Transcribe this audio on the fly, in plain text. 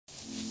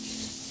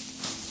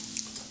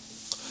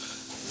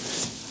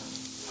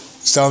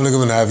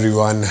Assalamualaikum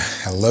everyone.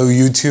 Hello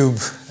YouTube.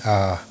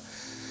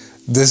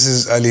 This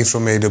is Ali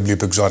from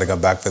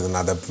AW.Pixotica back with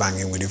another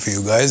banging video for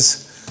you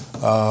guys.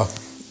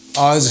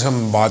 आज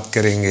हम बात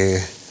करेंगे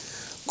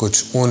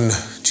कुछ उन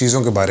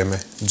चीज़ों के बारे में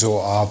जो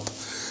आप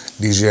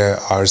DJI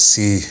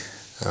RC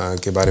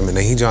के बारे में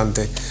नहीं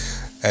जानते.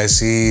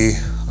 ऐसी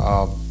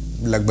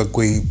लगभग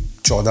कोई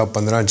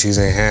 14-15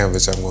 चीज़ें हैं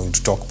which I'm going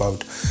to talk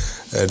about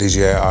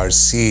DJI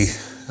RC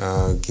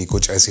की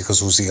कुछ ऐसी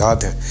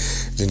खसूसियात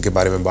हैं जिनके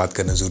बारे में बात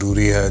करना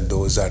ज़रूरी है.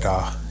 Those that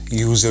are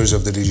users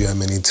of the DJI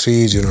Mini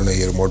 3 जिन्होंने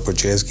ये रिमोट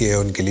परचेज़ किया है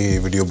उनके लिए ये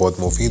वीडियो बहुत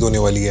मुफीद होने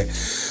वाली है.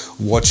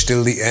 Watch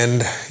till the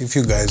end. If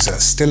you guys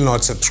are still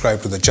not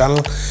subscribed to the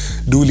channel,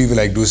 do leave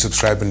a like, do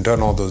subscribe and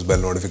turn all those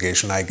bell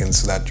notification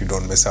icons so that you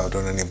don't miss out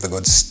on any of the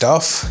good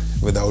stuff.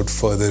 Without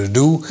further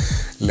ado,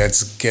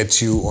 let's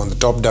get you on the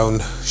top down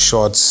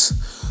shots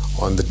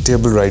on the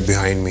table right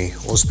behind me.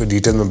 उस पर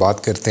detail में बात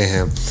करते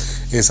हैं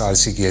इस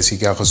RC की ऐसी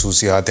क्या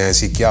खसूसियात हैं,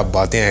 ऐसी क्या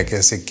बातें हैं,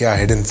 कैसे क्या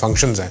हिडन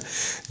फंक्शंस हैं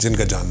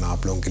जिनका जानना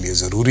आप लोगों के लिए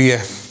ज़रूरी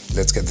है.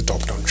 Let's get the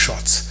top down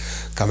shots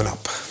coming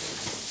up.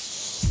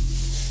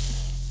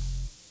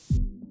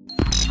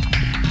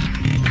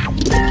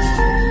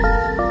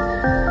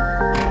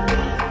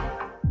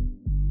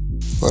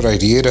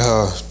 Alright, ये रहा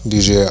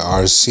DJI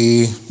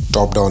RC.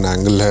 Top down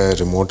angle है,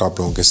 रिमोट आप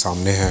लोगों के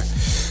सामने है.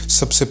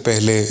 सबसे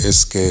पहले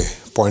इसके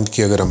पॉइंट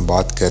की अगर हम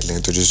बात कर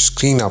लें तो जो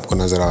स्क्रीन आपको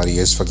नज़र आ रही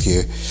है इस वक्त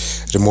ये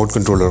रिमोट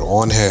कंट्रोलर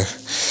ऑन है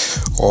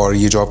और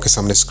ये जो आपके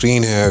सामने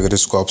स्क्रीन है अगर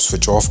इसको आप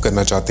स्विच ऑफ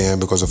करना चाहते हैं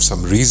बिकॉज ऑफ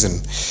सम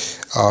रीज़न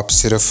आप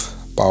सिर्फ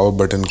पावर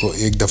बटन को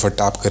एक दफ़ा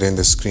टैप करें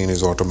the screen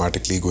is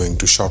automatically going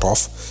to shut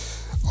off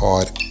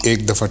और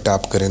एक दफ़ा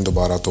टैप करें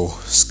दोबारा तो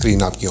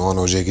स्क्रीन आपकी ऑन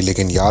हो जाएगी.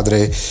 लेकिन याद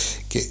रहे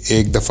कि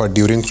एक दफ़ा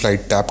ड्यूरिंग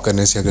फ्लाइट टैप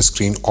करने से अगर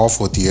स्क्रीन ऑफ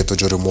होती है तो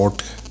जो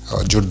रिमोट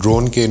जो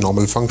ड्रोन के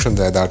नॉर्मल फंक्शन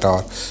है that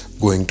are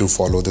going to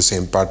follow the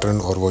same pattern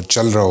और वो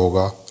चल रहा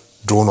होगा,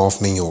 ड्रोन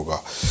ऑफ नहीं होगा.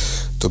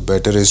 तो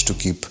better is to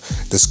keep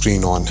the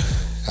screen on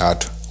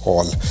at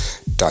all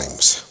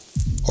times.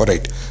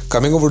 Alright,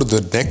 coming over to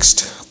the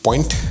next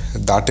point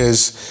that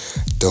is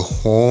the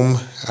home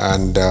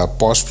and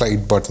pause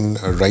flight button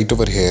right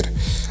over here.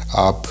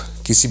 आप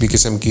किसी भी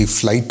किस्म की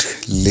फ़्लाइट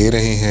ले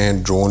रहे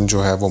हैं, ड्रोन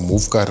जो है वो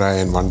मूव कर रहा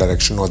है इन वन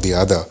डायरेक्शन और द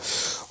अदर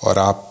और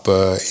आप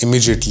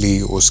इमीडिएटली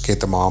उसके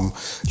तमाम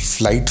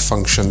फ़्लाइट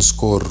फंक्शंस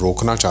को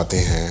रोकना चाहते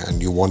हैं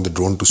and you want the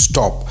drone to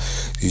stop,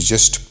 you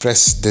just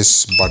press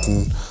this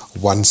button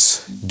once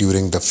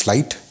during the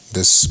flight.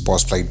 This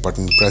pause flight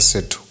button, press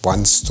it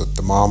once तो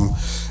तमाम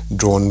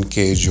ड्रोन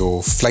के जो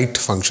फ्लाइट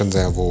फंक्शंस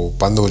हैं वो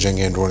बंद हो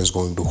जाएंगे and drone is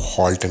going to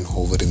halt and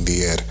hover in the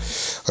air.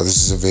 This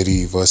is a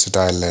very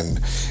versatile and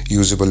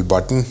usable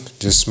button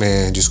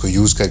जिसको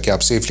यूज़ करके आप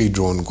सेफली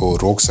ड्रोन को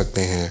रोक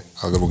सकते हैं.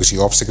 अगर वो किसी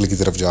ऑब्स्टिकल की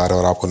तरफ जा रहा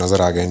है और आपको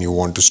नज़र आ गया and you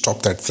want to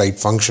stop that flight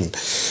function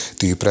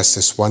तो यू प्रेस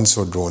दिस वंस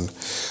और ड्रोन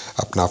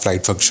अपना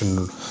फ्लाइट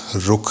फंक्शन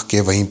रुक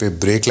के वहीं पे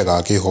ब्रेक लगा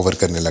के होवर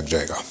करने लग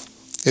जाएगा.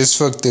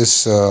 इस वक्त इस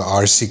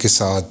RC के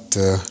साथ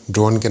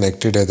ड्रोन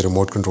कनेक्टेड है, the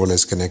remote control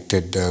is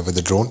connected with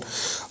the drone.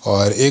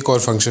 और एक और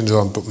फंक्शन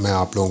जो मैं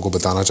आप लोगों को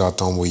बताना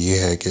चाहता हूँ वो ये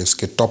है कि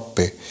इसके टॉप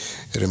पे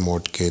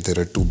रिमोट के there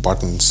are 2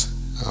 buttons,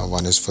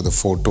 one is for the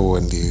photo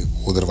and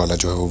the उधर वाला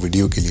जो है वो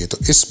वीडियो के लिए. तो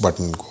इस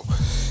बटन को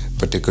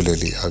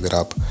पर्टिकुलरली अगर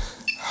आप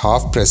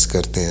हाफ प्रेस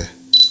करते हैं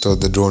तो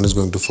the drone is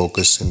going to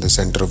focus in the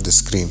centre of the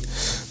screen.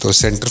 तो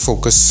सेंटर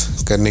फोकस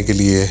करने के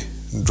लिए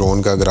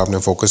ड्रोन का अगर आपने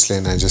फोकस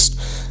लेना है just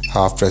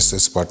half press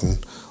this button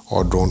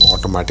और ड्रोन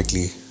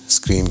ऑटोमेटिकली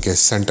स्क्रीन के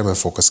सेंटर में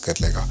फोकस कर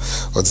लेगा.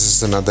 और this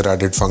is another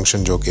added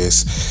function जो कि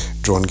इस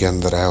ड्रोन के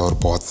अंदर है और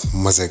बहुत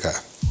मज़े का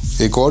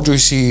है. एक और जो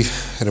इसी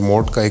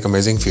रिमोट का एक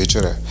अमेजिंग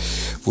फीचर है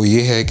वो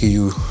ये है कि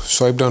you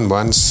swipe down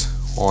once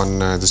on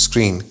the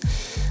screen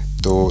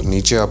तो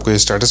नीचे आपको ये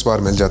स्टेटस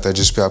बार मिल जाता है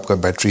जिस पे आपका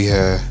बैटरी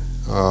है,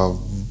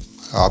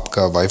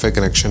 आपका वाईफाई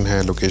कनेक्शन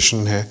है,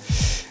 लोकेशन है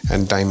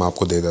एंड टाइम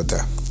आपको दे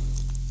देता है.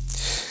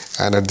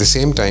 And at the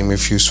same time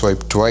if you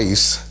swipe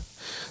twice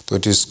तो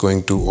it is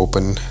going to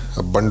open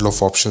a bundle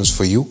of options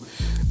for you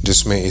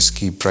जिसमें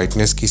इसकी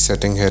brightness की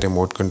setting है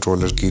रिमोट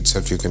कंट्रोलर की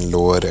itself. You can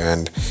lower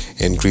and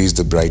increase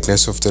the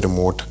brightness of the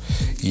remote.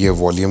 ये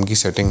volume की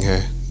setting है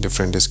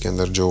different इसके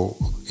अंदर, जो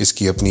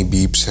इसकी अपनी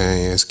बीप्स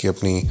हैं या इसकी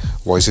अपनी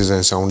वॉइसेस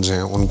हैं, साउंड्स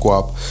हैं, उनको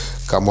आप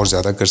कम और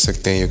ज़्यादा कर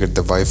सकते हैं. You get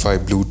the wifi,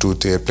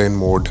 Bluetooth, airplane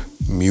mode,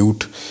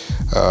 mute,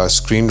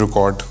 screen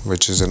record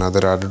which is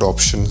another added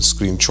option,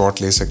 screen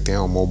shot ले सकते हैं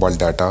और मोबाइल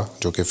डाटा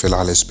जो कि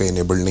फ़िलहाल इस पर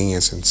इनेबल्ड नहीं है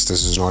since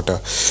this is not a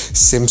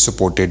SIM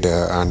supported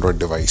Android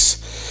device.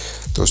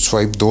 तो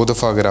स्वाइप 2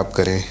 दफ़ा अगर आप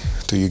करें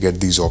तो यू गेट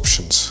दीज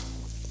ऑप्शंस.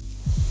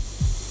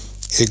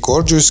 एक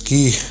और जो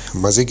इसकी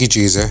मज़े की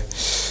चीज़ है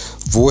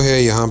वो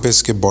है यहाँ पे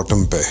इसके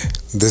बॉटम पे,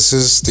 this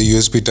is the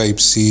USB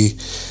Type-C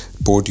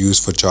port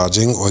use for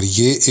charging और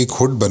ये एक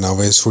हुड बना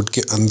हुआ है. इस हुड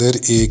के अंदर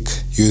एक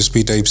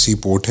USB Type-C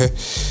पोर्ट है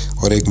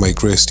और एक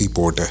micro SD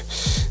पोर्ट है.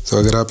 तो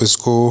अगर आप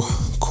इसको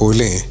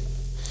खोलें,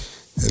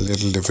 a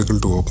little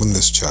difficult to open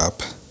this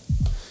chap,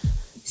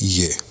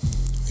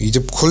 ये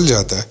जब खुल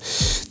जाता है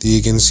तो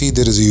you can see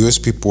there is a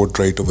USB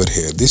port right over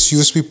here. This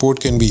USB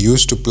port can be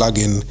used to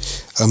plug in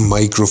a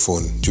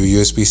microphone जो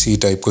USB-C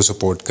टाइप को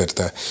support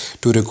करता है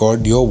to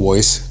record your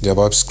voice जब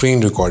आप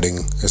स्क्रीन रिकॉर्डिंग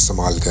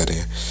इस्तेमाल कर रहे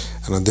हैं.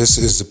 And this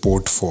is the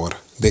port for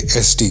the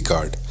SD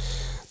card.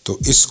 तो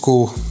इसको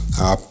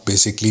आप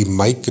बेसिकली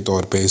माइक के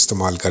तौर पे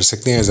इस्तेमाल कर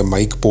सकते हैं एज अ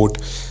माइक पोर्ट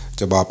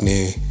जब आपने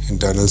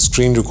इंटरनल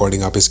स्क्रीन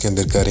रिकॉर्डिंग आप इसके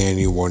अंदर करें and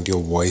you want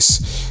your voice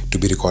to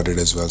be recorded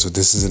as well. So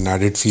this is an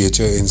added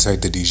feature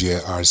inside the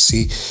DJI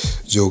RC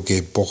जो कि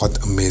बहुत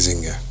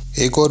अमेजिंग है.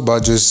 एक और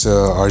बात जो इस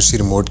RC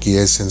रिमोट की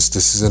है, since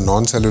this is a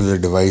non cellular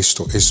device,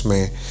 तो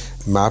इसमें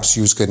मैप्स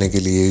यूज़ करने के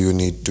लिए you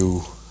need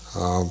to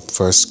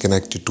first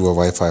connect to a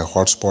wifi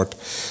hotspot.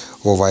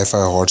 वो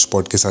वाईफाई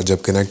हॉटस्पॉट के साथ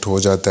जब कनेक्ट हो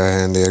जाता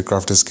है and the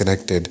aircraft is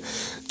connected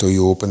तो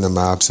you open the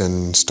maps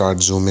and start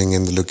zooming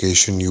in the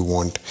location you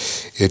want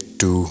it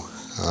to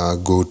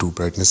go to.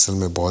 Brightness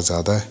में बहुत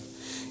ज़्यादा है,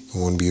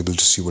 you won't be able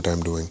to see what I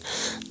am doing.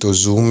 तो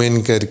zoom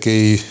in करके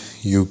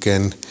you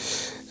can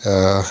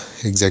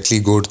exactly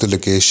go to the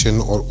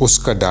location और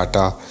उसका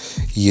data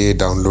ये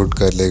download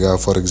कर लेगा.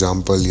 फॉर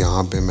एग्ज़ाम्पल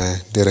यहाँ पे मैं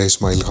डेरा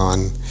इस्माइल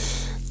ख़ान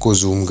को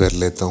जूम कर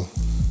लेता हूँ.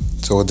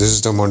 So this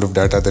is the amount of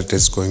data that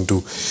is going to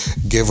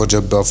give. और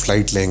जब आप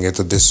फ्लाइट लेंगे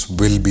तो this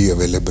will be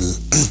available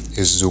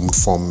इस zoomed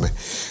form में.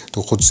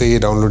 तो ख़ुद से ये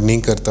डाउनलोड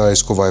नहीं करता,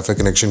 इसको वाईफाई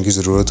कनेक्शन की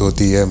ज़रूरत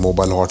होती है.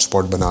 मोबाइल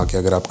हॉटस्पॉट बना के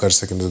अगर आप कर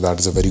सकें तो that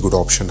is a very good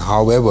option.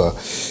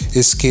 However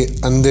इसके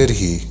अंदर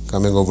ही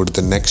coming over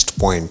to the next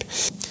point,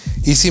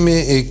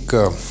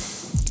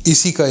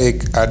 इसी का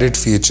एक एडिड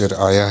फीचर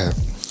आया है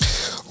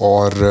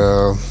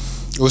और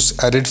उस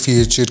एडिड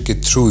फीचर के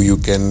through you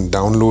can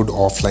download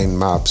offline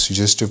maps. You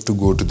just have to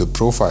go to the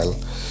profile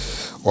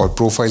और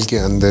प्रोफाइल के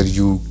अंदर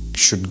you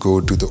should go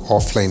to the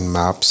offline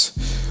maps.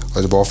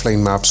 और जब ऑफलाइन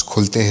मैप्स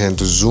खुलते हैं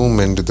तो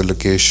zoom in to the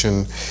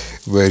location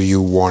where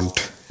you want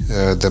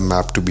the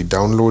map to be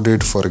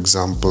downloaded. For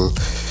example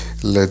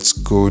let's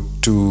go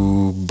to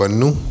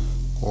बन्नू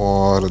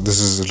और this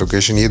is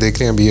location. ये देख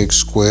रहे हैं अभी एक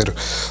स्क्वायर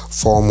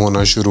फॉर्म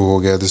होना शुरू हो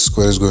गया. This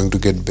square is going to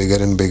get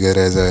bigger and bigger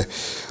as I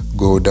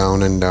go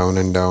down and down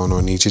and down.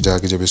 और नीचे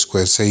जाके जब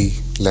स्क्वायर सही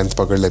लेंथ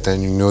पकड़ लेता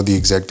है, you know the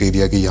exact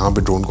area कि यहाँ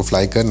पे ड्रोन को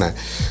फ्लाई करना है.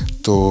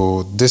 तो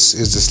this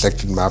is the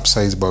selected map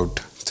size about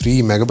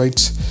 3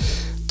 megabytes.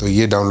 तो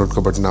ये डाउनलोड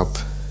का बटन आप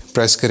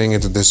प्रेस करेंगे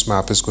तो this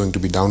map is going to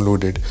be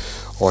downloaded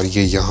और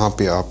ये यहाँ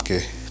पे आपके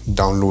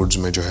डाउनलोड्स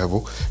में जो है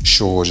वो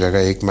शो हो जाएगा.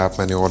 एक मैप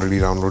मैंने ऑलरेडी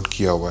डाउनलोड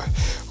किया हुआ है.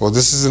 और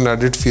this is an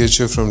added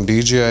feature from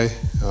DJI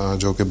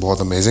जो कि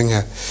बहुत अमेजिंग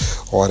है.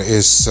 और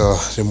इस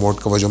रिमोट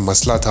का वो जो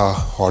मसला था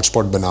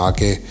हॉटस्पॉट बना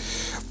के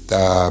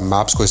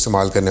मैप्स को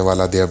इस्तेमाल करने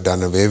वाला, they have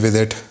done away with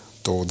it.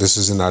 तो this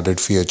is an added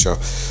feature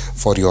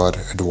for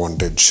your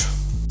advantage.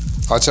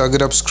 अच्छा,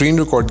 अगर आप स्क्रीन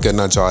रिकॉर्ड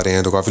करना चाह रहे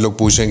हैं तो काफ़ी लोग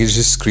पूछ रहे हैं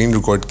कि स्क्रीन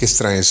रिकॉर्ड किस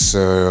तरह इस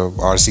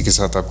RC के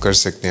साथ आप कर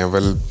सकते हैं.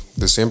 वेल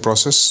द सेम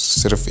प्रोसेस,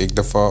 सिर्फ एक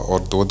दफ़ा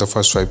और 2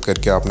 दफ़ा स्वाइप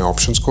करके आपने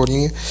ऑप्शंस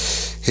खोलनी है.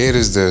 Here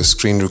is the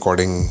screen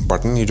recording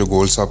button. ये जो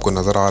गोल सा आपको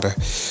नज़र आ रहा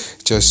है,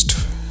 जस्ट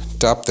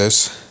टैप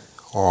दिस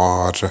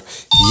और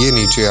ये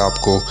नीचे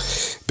आपको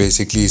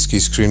बेसिकली इसकी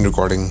स्क्रीन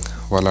रिकॉर्डिंग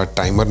वाला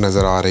टाइमर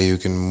नज़र आ रहा है. यू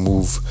कैन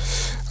मूव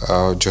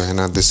जो है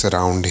ना this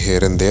around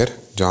hair and there,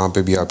 जहाँ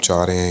पे भी आप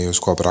चाह रहे हैं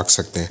उसको आप रख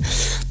सकते हैं.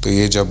 तो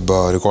ये जब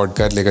रिकॉर्ड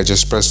कर लेगा,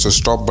 just press the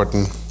stop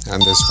button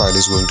and this file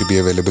is going to be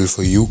available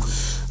for you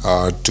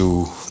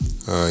to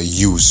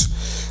use.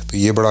 तो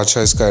ये बड़ा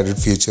अच्छा इसका एडिड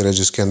फीचर है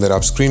जिसके अंदर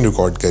आप स्क्रीन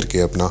रिकॉर्ड करके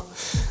अपना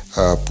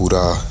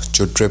पूरा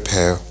जो ट्रिप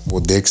है वो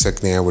देख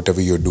सकते हैं. What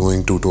ever you are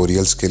doing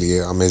tutorials के लिए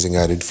amazing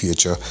added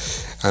feature.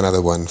 Another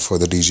one for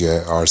the DJI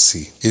RC.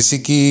 इसी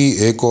की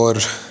एक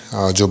और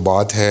जो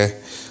बात है,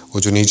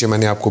 वो जो नीचे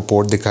मैंने आपको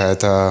पोर्ट दिखाया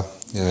था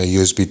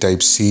USB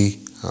Type-C,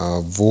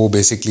 वो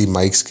बेसिकली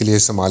माइक्स के लिए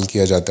इस्तेमाल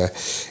किया जाता है.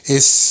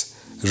 इस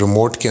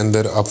रिमोट के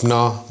अंदर अपना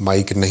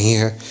माइक नहीं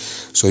है.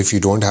 So if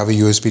you don't have a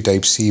USB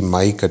Type-C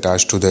mic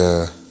attach to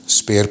the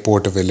spare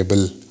port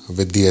available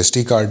with the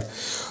SD card,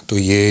 तो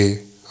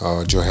ये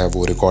जो है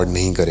वो रिकॉर्ड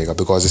नहीं करेगा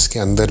बिकॉज इसके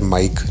अंदर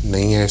माइक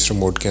नहीं है इस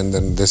रिमोट के अंदर.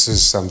 This is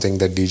something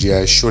that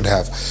DJI should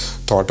have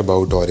thought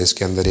about. और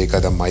इसके अंदर एक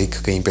आधा माइक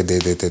कहीं पे दे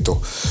देते तो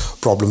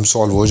प्रॉब्लम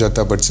सॉल्व हो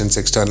जाता. बट सिंस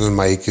एक्सटर्नल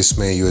माइक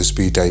इसमें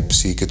USB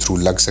Type-C के थ्रू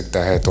लग सकता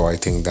है तो I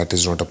think that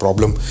is not a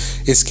problem.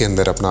 इसके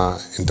अंदर अपना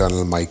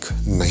इंटरनल माइक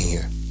नहीं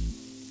है.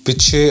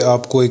 पीछे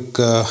आपको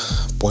एक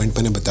पॉइंट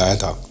मैंने बताया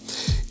था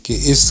कि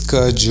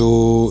इसका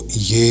जो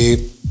ये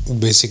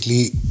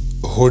बेसिकली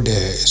हुड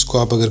है, इसको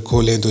आप अगर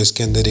खोलें तो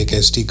इसके अंदर एक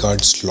SD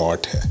कार्ड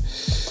स्लॉट है.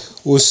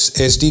 उस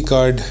SD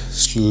कार्ड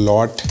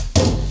स्लॉट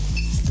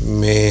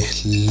में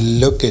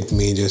look at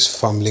me just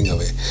fumbling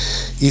away.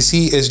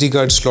 इसी SD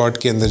कार्ड स्लॉट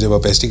के अंदर जब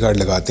आप SD कार्ड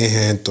लगाते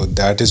हैं तो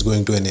that is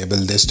going to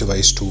enable this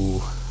device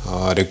to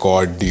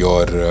record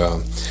your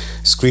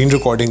screen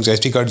recordings.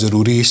 SD card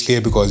ज़रूरी इसलिए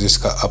बिकॉज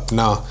इसका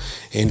अपना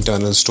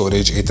इंटरनल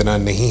स्टोरेज इतना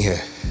नहीं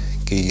है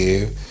कि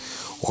ये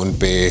उन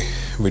पे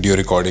वीडियो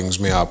रिकॉर्डिंग्स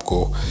में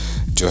आपको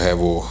जो है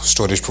वो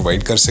स्टोरेज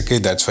प्रोवाइड कर सके.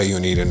 That's why you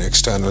need an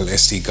external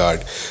SD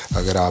card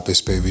अगर आप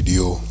इस पे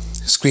वीडियो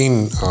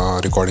स्क्रीन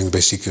रिकॉर्डिंग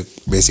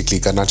बेसिकली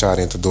करना चाह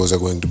रहे हैं तो those are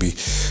going to be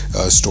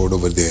stored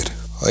over there.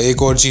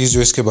 एक और चीज़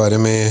जो इसके बारे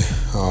में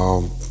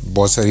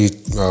बहुत सारी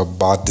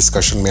बात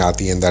डिस्कशन में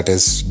आती है, that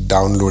is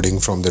downloading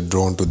from the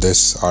drone to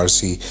this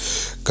RC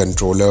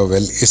controller.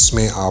 Well,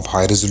 इसमें आप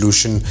हाई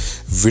रेजोल्यूशन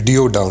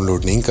वीडियो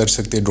डाउनलोड नहीं कर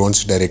सकते ड्रोन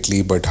से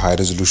directly, but high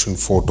resolution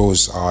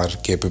photos are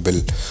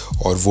capable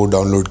और वो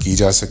डाउनलोड की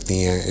जा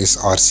सकती हैं इस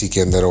आरसी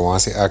के अंदर, और वहाँ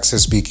से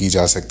एक्सेस भी की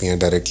जा सकती हैं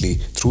directly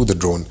through the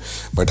drone.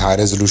 But high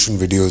resolution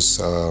videos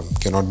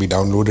can not be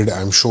downloaded.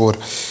 I am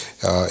sure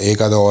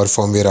एक आधा और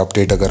फर्मवेयर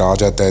अपडेट अगर आ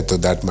जाता है तो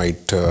दैट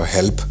माइट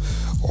हेल्प,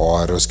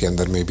 और उसके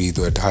अंदर में भी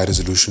तो high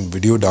resolution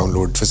video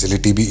download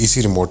facility भी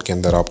इसी रिमोट के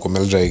अंदर आपको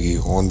मिल जाएगी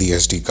ऑन दी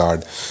SD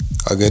कार्ड।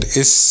 अगर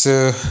इस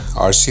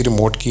RC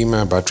रिमोट की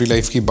मैं बैटरी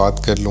लाइफ की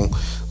बात कर लूँ,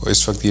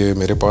 इस वक्त ये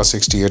मेरे पास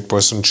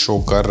 68% शो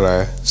कर रहा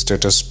है,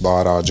 स्टेटस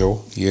बार आ जाओ,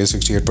 ये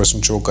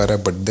 68% शो कर रहा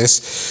है। But this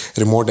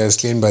remote as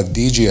claimed by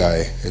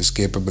DJI is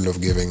capable of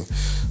giving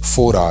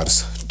 4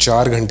 hours,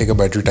 4 घंटे का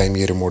बैटरी टाइम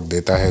ये रिमोट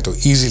देता है। तो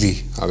ईज़िली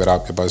अगर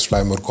आपके पास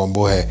फ्लाई मोर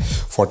कॉम्बो है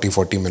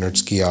 40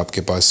 मिनट्स की,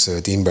 आपके पास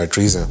 3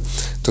 बैटरीज हैं,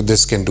 तो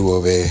this can do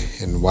away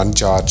in 1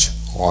 charge,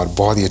 और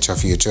बहुत ही अच्छा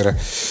फीचर है।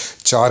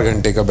 4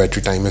 घंटे का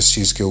बैटरी टाइम इस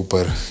चीज़ के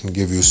ऊपर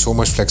give you so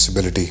much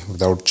flexibility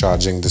without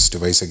charging this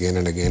device again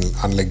and again,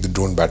 unlike the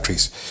drone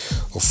batteries.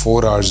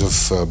 4 hours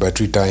of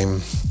battery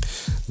time,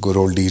 good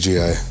old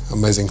DJI,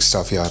 amazing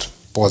stuff यार,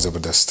 बहुत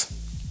ज़बरदस्त।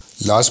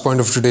 Last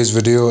point of today's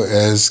video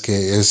is कि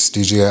इस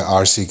DJI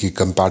RC की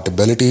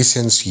compatibility,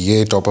 since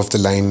ये top of the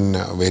line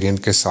variant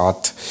के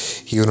साथ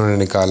ही उन्होंने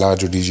निकाला,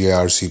 जो DJI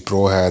RC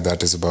Pro है,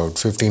 दैट इज़ अबाउट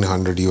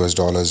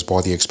 $1,500,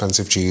 बहुत ही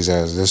एक्सपेंसिव चीज़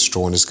है। This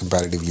drone is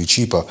comparatively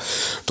cheaper,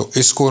 तो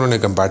इसको उन्होंने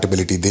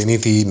कंपैटिबिलिटी देनी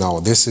थी।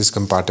 Now this is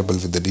compatible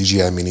with the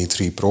DJI Mini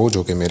 3 Pro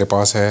जो कि मेरे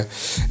पास है।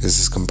 This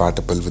is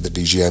compatible with the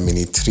DJI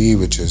Mini 3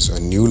 which is a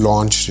new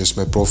launch,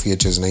 जिसमें प्रो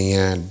फीचर्स नहीं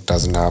है,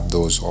 doesn't have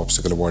those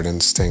obstacle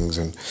avoidance things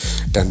and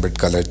 10-bit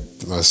colour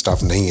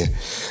stuff नहीं है।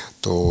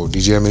 तो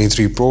DJI Mini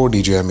 3 Pro,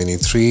 DJI Mini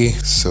 3.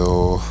 So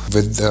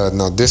with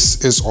now this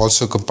is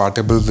also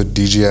compatible with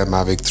DJI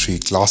Mavic 3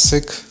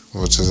 Classic,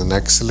 which is an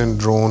excellent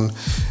drone,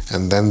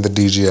 and then the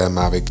DJI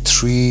Mavic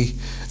 3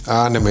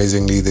 and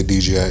amazingly the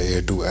DJI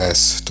Air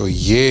 2S. तो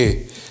ये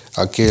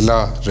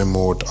अकेला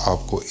remote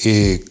आपको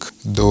 1,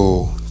 2,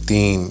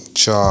 3,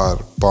 4,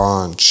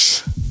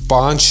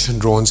 5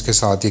 drones के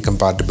साथ ये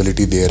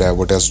compatibility दे रहा है।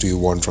 What else do you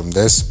want from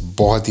this?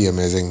 बहुत ही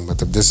अमेजिंग,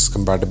 मतलब this is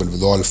compatible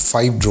with all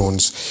 5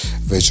 drones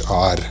which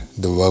are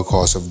the work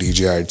horse of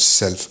DJI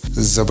itself.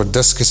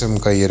 ज़बरदस्त किस्म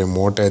का ये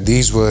रिमोट है।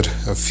 These were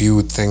a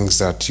few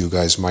things that you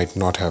guys might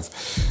not have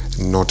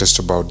noticed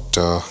about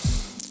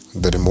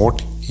the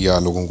remote, या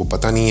लोगों को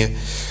पता नहीं है।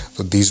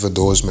 तो दीज वर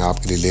दोज मैं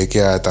आपके लिए लेके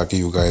आया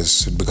ताकि you guys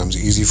it becomes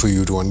easy for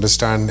you to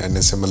understand and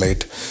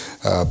assimilate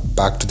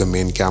back to the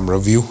main camera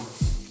view.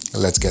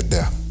 Let's get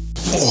there.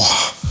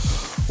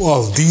 Wow,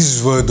 these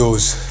were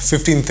those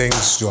 15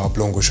 things जो आप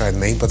लोगों को शायद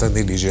नहीं पता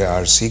थी DJI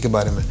RC के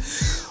बारे में।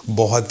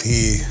 बहुत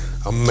ही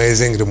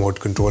अमेजिंग रिमोट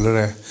कंट्रोलर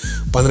है।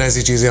 15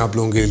 ऐसी चीज़ें आप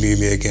लोगों के लिए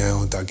लेके आया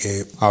हूँ ताकि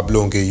आप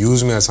लोगों के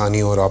यूज़ में आसानी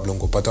हो और आप लोगों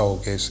को पता हो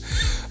कि इस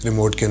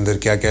रिमोट के अंदर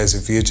क्या क्या ऐसे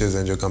फीचर्स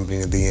हैं जो कंपनी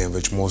ने दिए हैं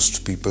which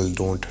most people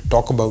don't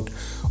talk about,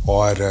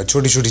 और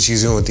छोटी छोटी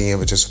चीज़ें होती हैं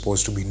which is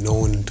suppose to be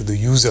known to the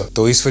user.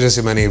 तो इस वजह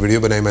से मैंने ये वीडियो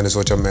बनाई। मैंने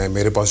सोचा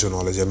मेरे पास जो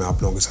नॉलेज है मैं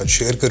आप लोगों के साथ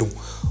शेयर करूँ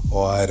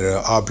और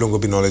आप लोगों को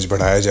भी नॉलेज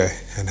बढ़ाया जाए,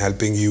 and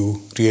helping you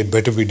create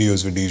better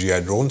videos with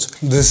DJI drones.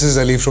 This is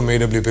Ali from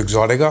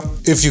AW.Pixotica.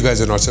 If you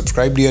guys are not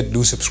subscribed yet,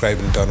 do subscribe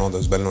and turn on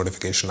those bell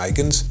notification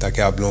icons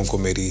ताकि आप लोगों को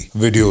मेरी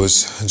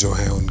videos जो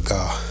हैं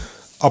उनका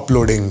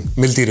uploading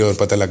मिलती रहे और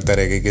पता लगता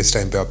रहे कि किस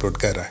टाइम पे अपलोड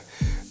कर रहा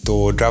है। तो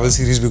ट्रैवल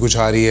सीरीज़ भी कुछ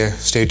आ रही है,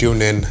 स्टे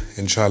ट्यून्ड इन।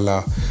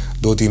 इंशाल्लाह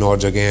 2-3 और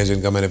जगह हैं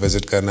जिनका मैंने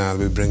विजिट करना है।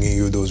 I'll be bringing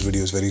you those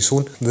videos very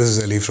soon. This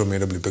is Ali from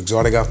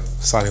AW.Pixotica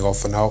signing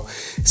off for now.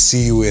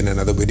 See you in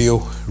another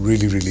video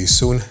really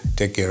soon.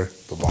 Take care.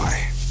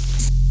 Bye-bye.